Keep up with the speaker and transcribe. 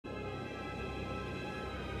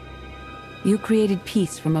You created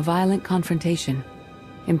peace from a violent confrontation.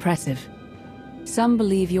 Impressive. Some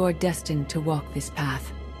believe you're destined to walk this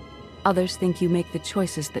path. Others think you make the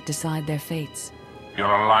choices that decide their fates. Your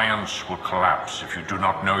alliance will collapse if you do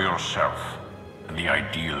not know yourself and the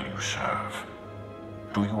ideal you serve.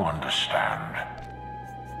 Do you understand?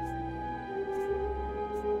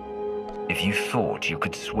 If you thought you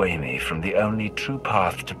could sway me from the only true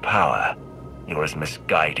path to power, you're as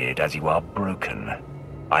misguided as you are broken.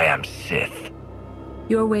 I am Sith.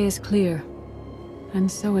 Your way is clear, and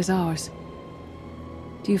so is ours.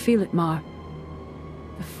 Do you feel it, Mar?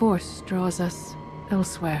 The Force draws us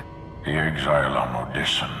elsewhere. The exile on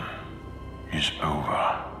Odyssey is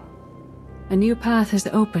over. A new path has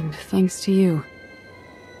opened thanks to you.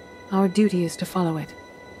 Our duty is to follow it.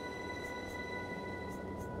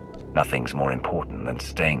 Nothing's more important than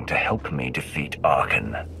staying to help me defeat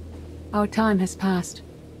Arcann. Our time has passed.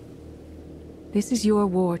 This is your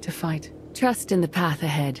war to fight. Trust in the path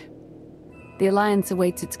ahead. The Alliance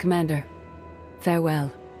awaits its commander.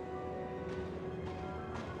 Farewell.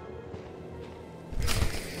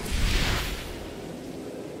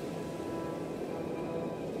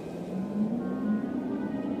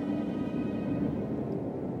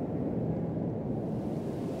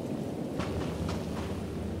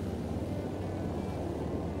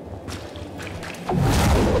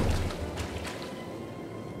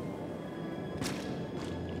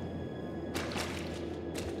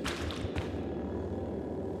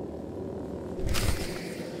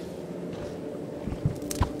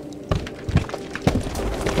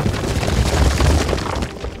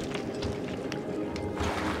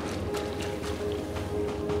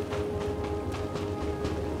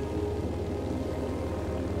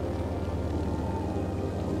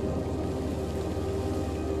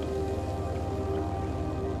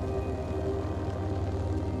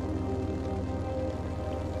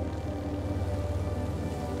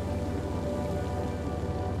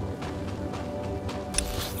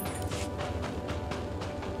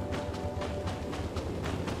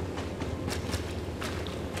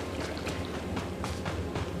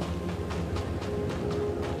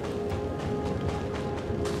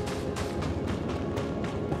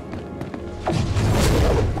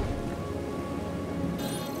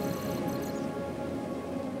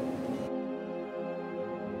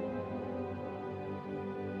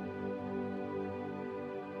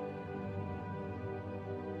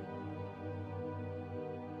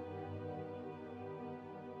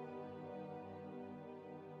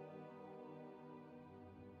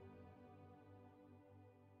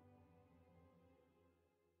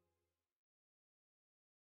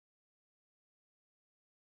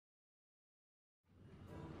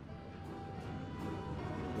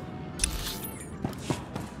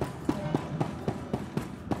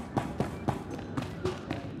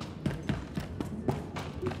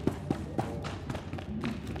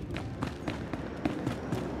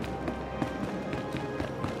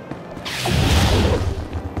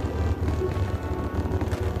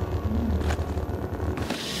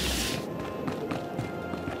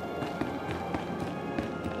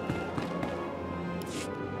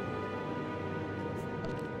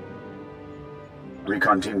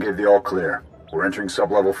 Recon team gave the all clear. We're entering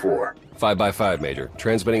sub-level 4. 5x5, Major.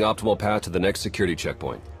 Transmitting optimal path to the next security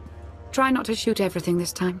checkpoint. Try not to shoot everything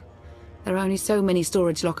this time. There are only so many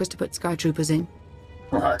storage lockers to put Sky Troopers in.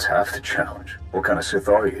 Well, that's half the challenge. What kind of Sith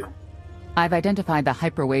are you? I've identified the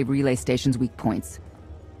hyperwave relay station's weak points.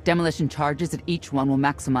 Demolition charges at each one will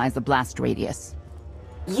maximize the blast radius.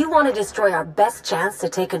 You want to destroy our best chance to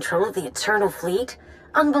take control of the Eternal Fleet?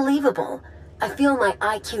 Unbelievable. I feel my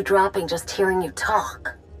IQ dropping just hearing you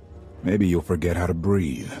talk. Maybe you'll forget how to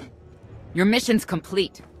breathe. Your mission's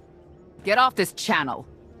complete. Get off this channel.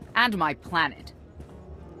 And my planet.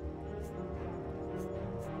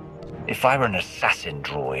 If I were an assassin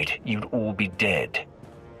droid, you'd all be dead.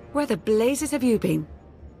 Where the blazes have you been?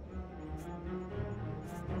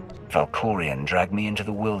 Valkorion dragged me into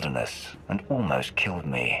the wilderness and almost killed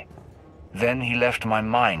me. Then he left my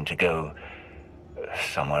mind to go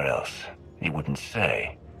somewhere else. He wouldn't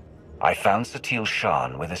say. I found Satele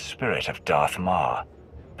Shan with a spirit of Darth Mar.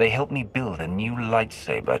 They helped me build a new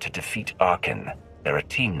lightsaber to defeat Arcann. They're a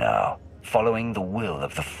team now, following the will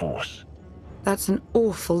of the Force. That's an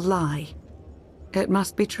awful lie. It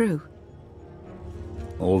must be true.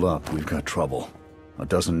 Hold up, we've got trouble. A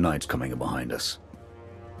dozen knights coming in behind us.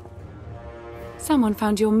 Someone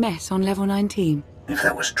found your mess on level 19. If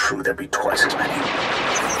that was true, there'd be twice as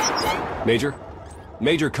many. Major?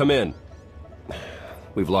 Major, come in.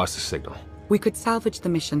 We've lost the signal. We could salvage the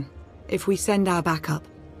mission if we send our backup.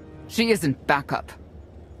 She isn't backup.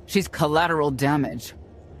 She's collateral damage.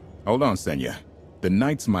 Hold on, Senya. The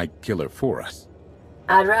Knights might kill her for us.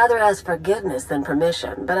 I'd rather ask forgiveness than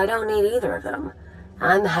permission, but I don't need either of them.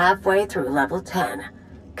 I'm halfway through level 10.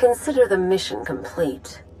 Consider the mission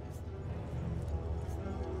complete.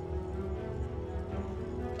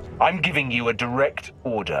 I'm giving you a direct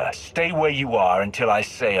order. Stay where you are until I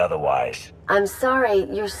say otherwise. I'm sorry,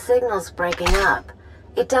 your signal's breaking up.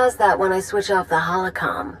 It does that when I switch off the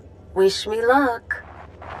holocom. Wish me luck.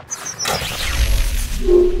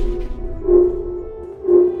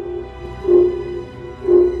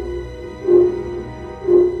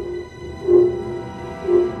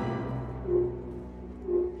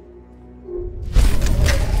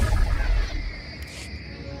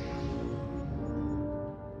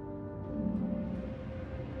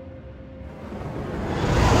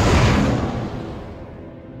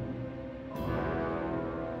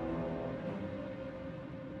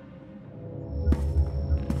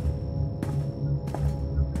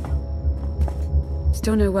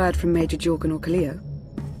 Still no word from Major Jorgen or Kaleo?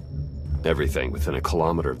 Everything within a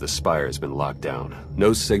kilometer of the spire has been locked down.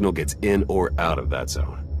 No signal gets in or out of that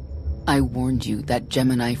zone. I warned you that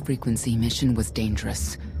Gemini frequency mission was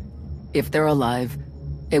dangerous. If they're alive,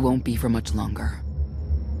 it won't be for much longer.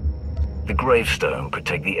 The gravestone could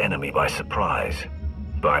take the enemy by surprise.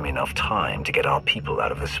 Buy me enough time to get our people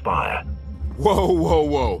out of the spire. Whoa, whoa,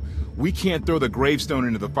 whoa. We can't throw the gravestone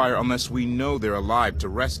into the fire unless we know they're alive to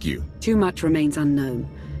rescue. Too much remains unknown,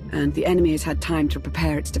 and the enemy has had time to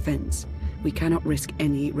prepare its defense. We cannot risk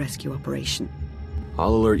any rescue operation.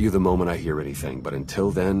 I'll alert you the moment I hear anything, but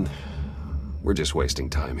until then, we're just wasting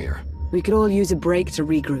time here. We could all use a break to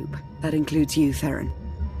regroup. That includes you, Theron.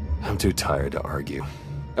 I'm too tired to argue.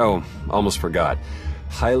 Oh, almost forgot.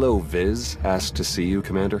 Hylo Viz asked to see you,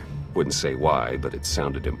 Commander. Wouldn't say why, but it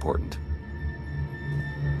sounded important.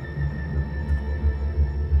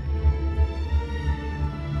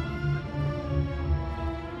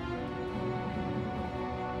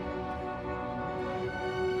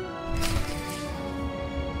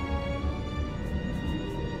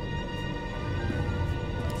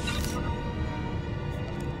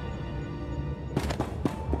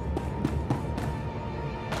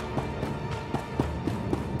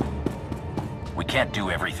 We can't do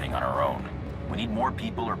everything on our own. We need more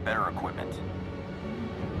people or better equipment.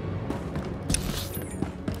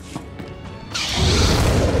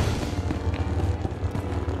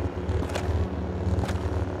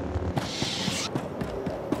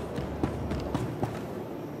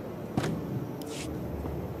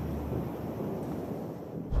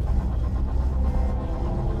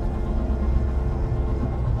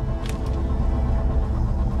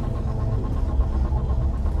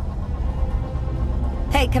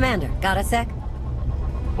 Hey, Commander, got a sec?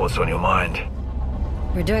 What's on your mind?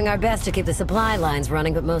 We're doing our best to keep the supply lines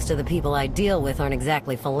running, but most of the people I deal with aren't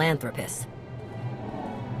exactly philanthropists.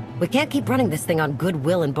 We can't keep running this thing on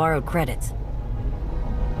goodwill and borrowed credits.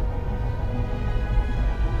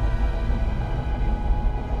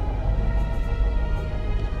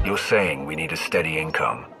 You're saying we need a steady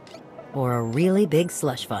income. Or a really big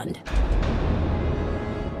slush fund.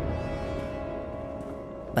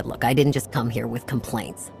 But look, I didn't just come here with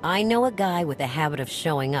complaints. I know a guy with a habit of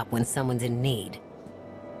showing up when someone's in need.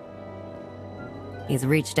 He's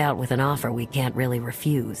reached out with an offer we can't really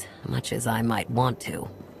refuse, much as I might want to.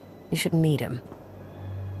 You should meet him.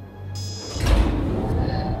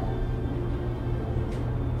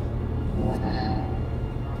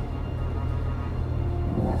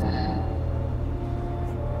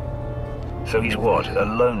 So he's what, a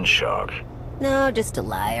loan shark? No, just a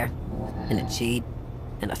liar. And a cheat.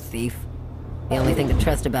 And a thief. The only thing to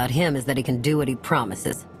trust about him is that he can do what he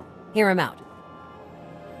promises. Hear him out.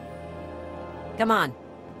 Come on.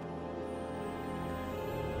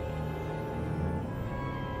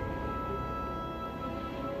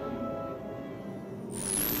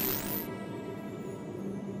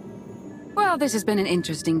 Well, this has been an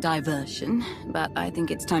interesting diversion, but I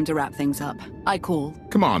think it's time to wrap things up. I call.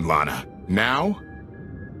 Come on, Lana. Now?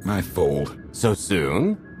 I fold. So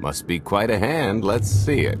soon? Must be quite a hand. Let's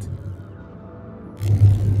see it.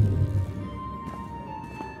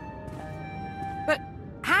 But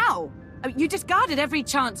how? You discarded every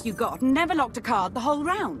chance you got and never locked a card the whole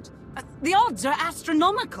round. The odds are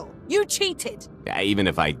astronomical. You cheated. Yeah, even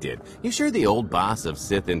if I did. You sure the old boss of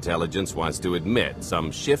Sith intelligence wants to admit some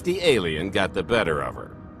shifty alien got the better of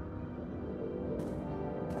her?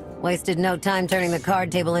 Wasted no time turning the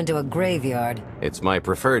card table into a graveyard. It's my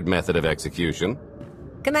preferred method of execution.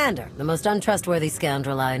 Commander, the most untrustworthy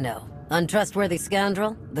scoundrel I know. Untrustworthy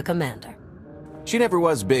scoundrel, the Commander. She never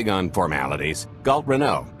was big on formalities. Galt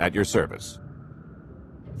Renault, at your service.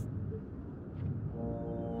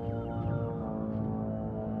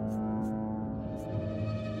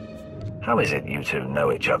 How is it you two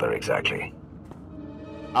know each other exactly?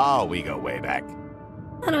 Oh, we go way back.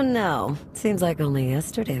 I don't know. Seems like only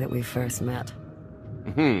yesterday that we first met.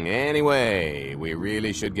 Anyway, we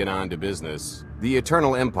really should get on to business. The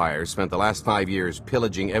Eternal Empire spent the last 5 years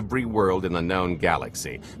pillaging every world in the known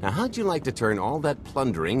galaxy. Now, how'd you like to turn all that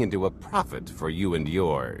plundering into a profit for you and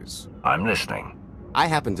yours? I'm listening. I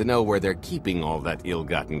happen to know where they're keeping all that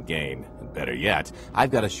ill-gotten gain. Better yet, I've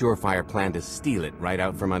got a surefire plan to steal it right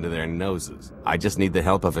out from under their noses. I just need the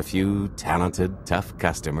help of a few talented, tough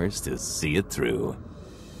customers to see it through.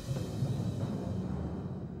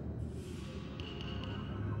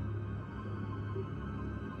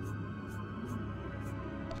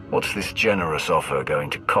 What's this generous offer going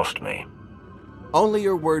to cost me? Only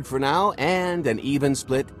your word for now, and an even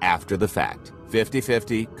split after the fact.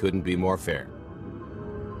 50-50 couldn't be more fair.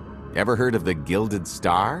 Ever heard of the Gilded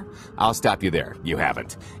Star? I'll stop you there. You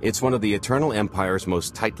haven't. It's one of the Eternal Empire's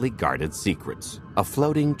most tightly guarded secrets. A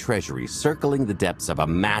floating treasury circling the depths of a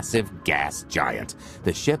massive gas giant.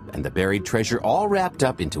 The ship and the buried treasure all wrapped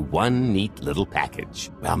up into one neat little package.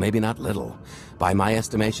 Well, maybe not little. By my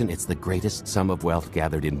estimation, it's the greatest sum of wealth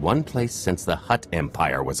gathered in one place since the Hutt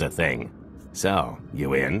Empire was a thing. So,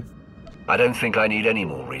 you in? I don't think I need any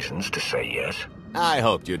more reasons to say yes. I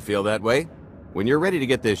hoped you'd feel that way. When you're ready to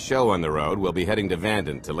get this show on the road, we'll be heading to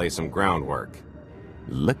Vanden to lay some groundwork.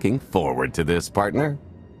 Looking forward to this, partner.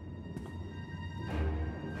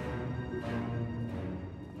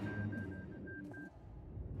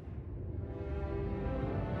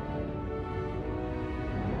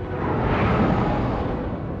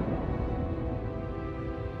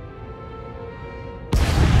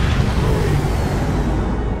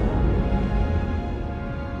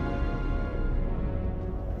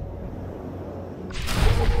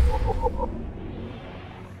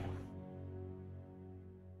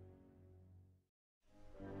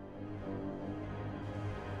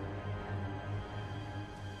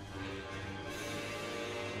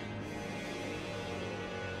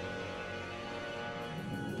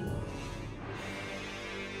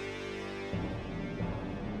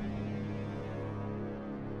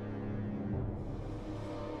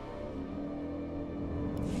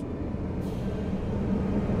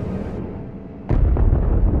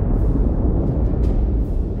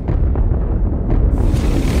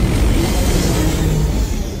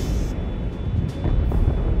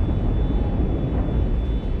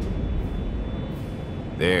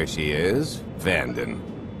 There she is, Vanden.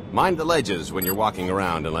 Mind the ledges when you're walking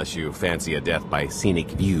around unless you fancy a death by scenic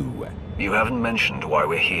view. You haven't mentioned why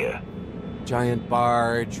we're here. Giant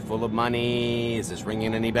barge, full of money. Is this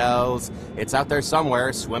ringing any bells? It's out there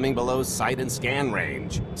somewhere, swimming below sight and scan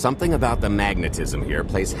range. Something about the magnetism here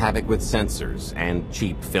plays havoc with sensors and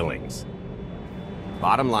cheap fillings.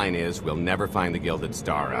 Bottom line is, we'll never find the Gilded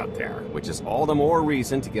Star out there, which is all the more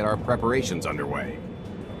reason to get our preparations underway.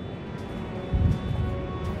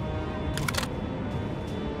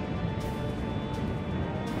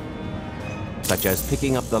 Such as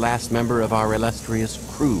picking up the last member of our illustrious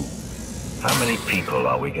crew. How many people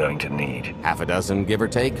are we going to need? Half a dozen, give or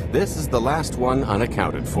take. This is the last one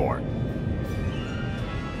unaccounted for.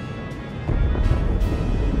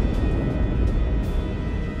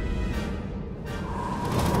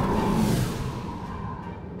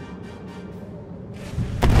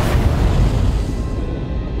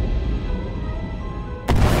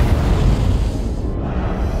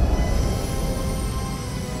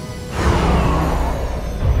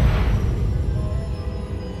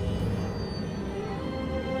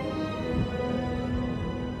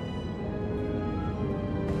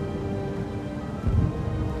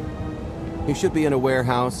 You should be in a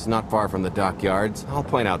warehouse not far from the dockyards. I'll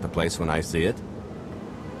point out the place when I see it.